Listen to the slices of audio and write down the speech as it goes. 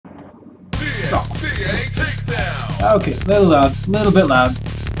DMCA Takedown. Okay, a little bit loud.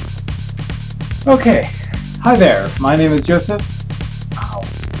 Okay, hi there. My name is Joseph. Ow,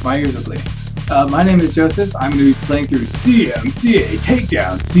 my ears are bleeding. My name is Joseph. I'm going to be playing through DMCA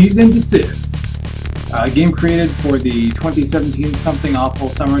Takedown Season Desist. A game created for the 2017 Something Awful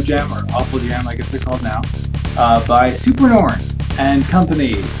Summer Jam, or AwfulJams, I guess they're called now, by Supernorn and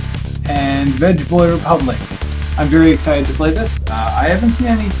Company and Veg Boy Republic. I'm very excited to play this. I haven't seen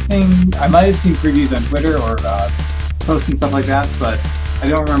anything. I might have seen previews on Twitter or posts and stuff like that, but I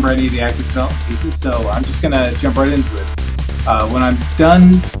don't remember any of the active development pieces, so I'm just going to jump right into it. When I'm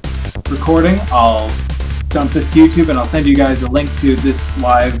done recording, I'll dump this to YouTube and I'll send you guys a link to this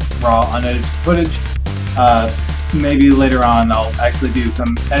live, raw, unedited footage. Maybe later on I'll actually do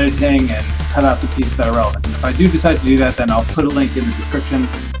some editing and cut out the pieces that are relevant. And if I do decide to do that, then I'll put a link in the description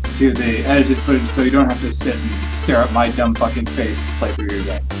to the edited footage so you don't have to sit and stare at my dumb fucking face to play through your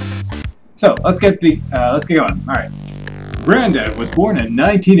game. So let's get going. Alright. Granddad was born in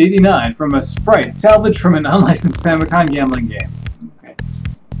 1989 from a sprite salvaged from an unlicensed Famicom gambling game. Okay.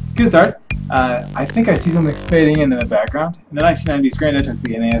 Good start. I think I see something fading in the background. In the 1990s, Granddad took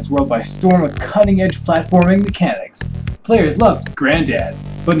the NES world by storm with cutting-edge platforming mechanics. Players loved Granddad,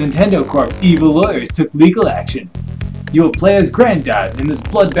 but Nintendo Corp's evil lawyers took legal action. You will play as Granddad in this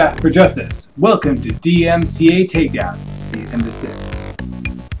bloodbath for justice. Welcome to DMCA Takedown, Season Desist.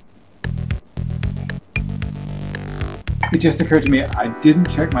 It just occurred to me I didn't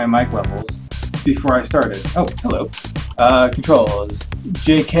check my mic levels before I started. Oh, hello. Controls.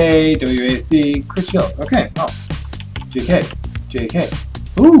 JK, WASD, Chris Shield. Okay, oh. JK.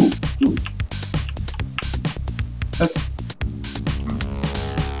 Ooh! That's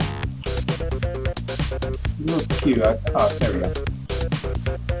a little cute. Oh, there we go.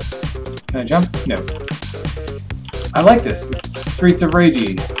 Can I jump? No. I like this. It's Streets of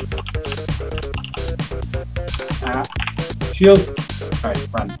Ragey. Shield. Alright,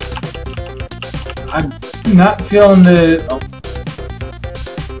 run. I'm not feeling the... Oh.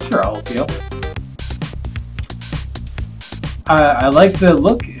 Sure, I'll heal. I like the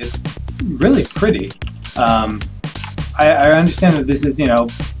look. It's really pretty. I understand that this is, you know...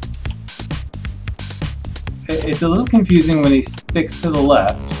 It's a little confusing when he sticks to the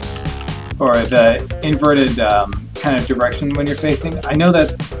left, or the inverted kind of direction when you're facing. I know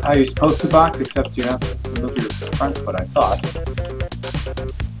that's how you're supposed to box, except you're not supposed to move your front foot, I thought.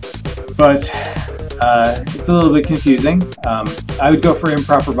 But it's a little bit confusing. I would go for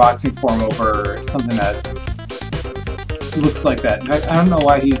improper boxing form over something that looks like that. In fact, I don't know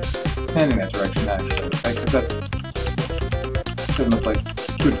why he's standing that direction, actually. Because that doesn't look like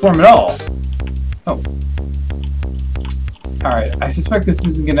good form at all. Oh. Alright, I suspect this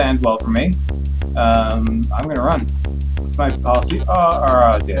isn't going to end well for me. I'm going to run. It's my policy.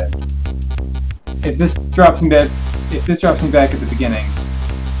 Oh, dead. If this drops me back at the beginning...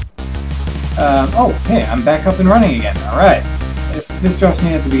 oh, hey, I'm back up and running again. Alright. If this drops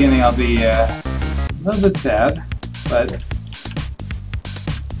me at the beginning, I'll be a little bit sad, but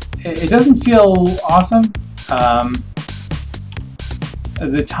it doesn't feel awesome.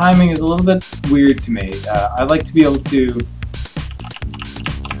 The timing is a little bit weird to me. I like to be able to...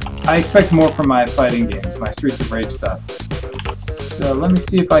 I expect more from my fighting games, my Streets of Rage stuff. So let me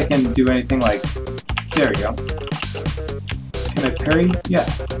see if I can do anything like... There we go. Can I parry? Yeah.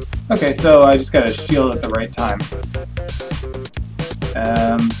 Okay, so I just gotta shield at the right time.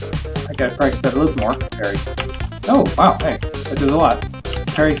 I gotta practice that a little more. Parry. Oh, wow, hey, that does a lot.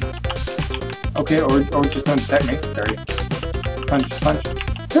 Parry. Okay, or just don't attack me. Parry. Punch.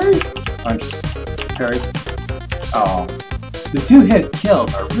 Parry. Punch. Parry. Oh. The two-hit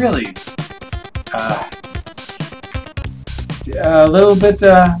kills are really a little bit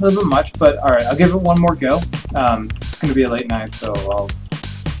much, but all right, I'll give it one more go. It's gonna be a late night, so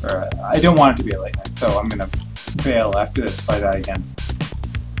I don't want it to be a late night, so I'm gonna bail after this if I die again.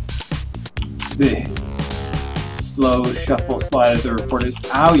 The slow shuffle slide of the reporters.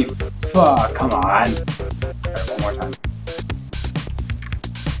 Ow, you fuck! Come on! All right, one more time.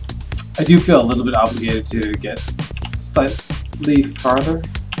 I do feel a little bit obligated to get slightly farther.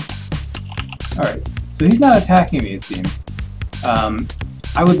 Alright, so he's not attacking me, it seems.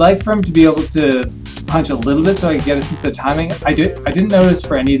 I would like for him to be able to punch a little bit so I can get a sense of the timing. I didn't notice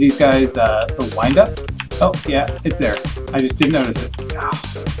for any of these guys the wind-up. Oh, yeah, it's there. I just didn't notice it. Oh,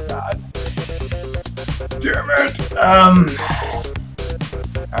 God. Damn it!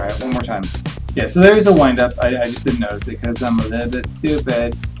 Alright, one more time. Yeah, so there's a wind-up. I just didn't notice it because I'm a little bit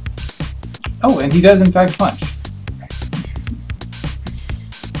stupid. Oh, and he does in fact punch.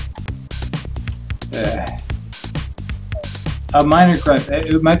 A minor gripe.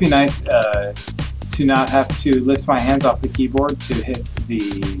 It might be nice to not have to lift my hands off the keyboard to hit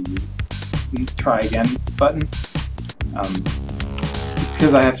the try again button. Just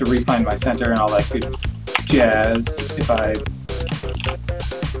because I have to refine my center and all that good jazz if I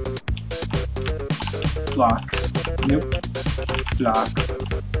block. Nope. Block.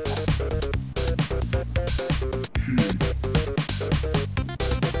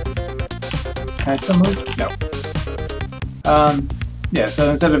 Can I still move? No. Yeah,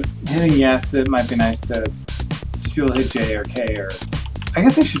 so instead of hitting yes, it might be nice to just be able to hit J or K, or I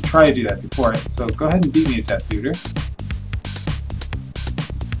guess I should try to do that before it, so go ahead and beat me at that, Duder.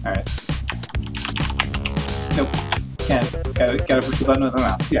 Alright. Nope. Can't. Gotta push the button with my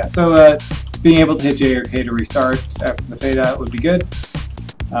mouse. Yeah, so being able to hit J or K to restart after the fade out would be good.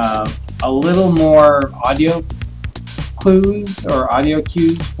 A little more audio clues or audio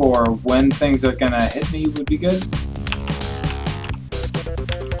cues for when things are gonna hit me would be good.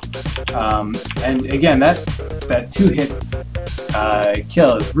 And again, that 2-hit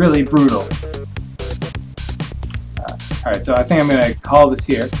kill is really brutal. Alright, so I think I'm gonna call this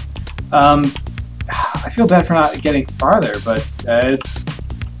here. I feel bad for not getting farther, but it's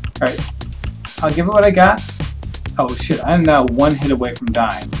alright. I'll give it what I got. Oh shit, I'm now 1 hit away from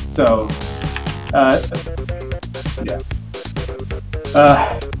dying. So yeah.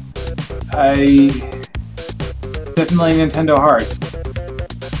 Definitely Nintendo hard.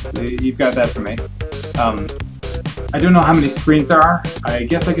 So you've got that for me. I don't know how many screens there are. I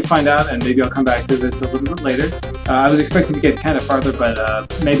guess I could find out, and maybe I'll come back to this a little bit later. I was expecting to get kind of farther, but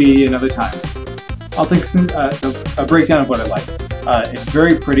maybe another time. I'll take some, so a breakdown of what I like. It's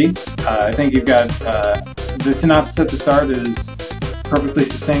very pretty. I think you've got the synopsis at the start is perfectly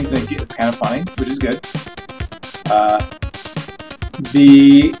succinct, and it's kind of funny, which is good.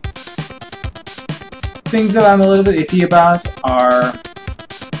 The things that I'm a little bit iffy about are,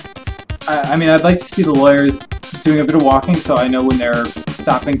 I mean, I'd like to see the lawyers doing a bit of walking so I know when they're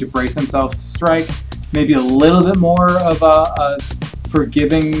stopping to brace themselves to strike. Maybe a little bit more of a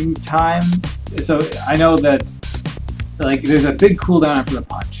forgiving time. So I know that like there's a big cooldown after the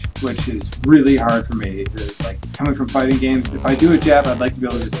punch, which is really hard for me. Like coming from fighting games, if I do a jab, I'd like to be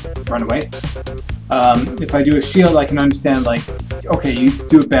able to just run away. If I do a shield, I can understand like, okay, you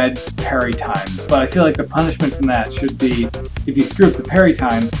do a bad parry time, but I feel like the punishment from that should be if you screw up the parry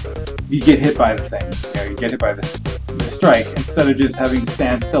time, you get hit by the thing. You know, you get hit by the strike instead of just having to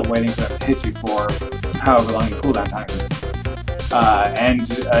stand still waiting for them to hit you for however long the cooldown time is. And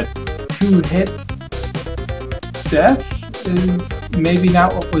a 2-hit death is maybe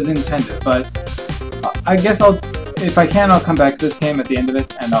not what was intended, but I guess if I can, I'll come back to this game at the end of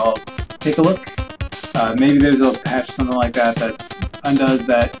it and I'll take a look. Maybe there's a patch, something like that, that undoes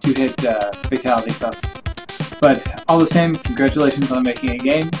that 2-hit fatality stuff. But all the same, congratulations on making a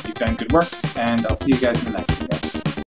game. You've done good work, and I'll see you guys in the next one.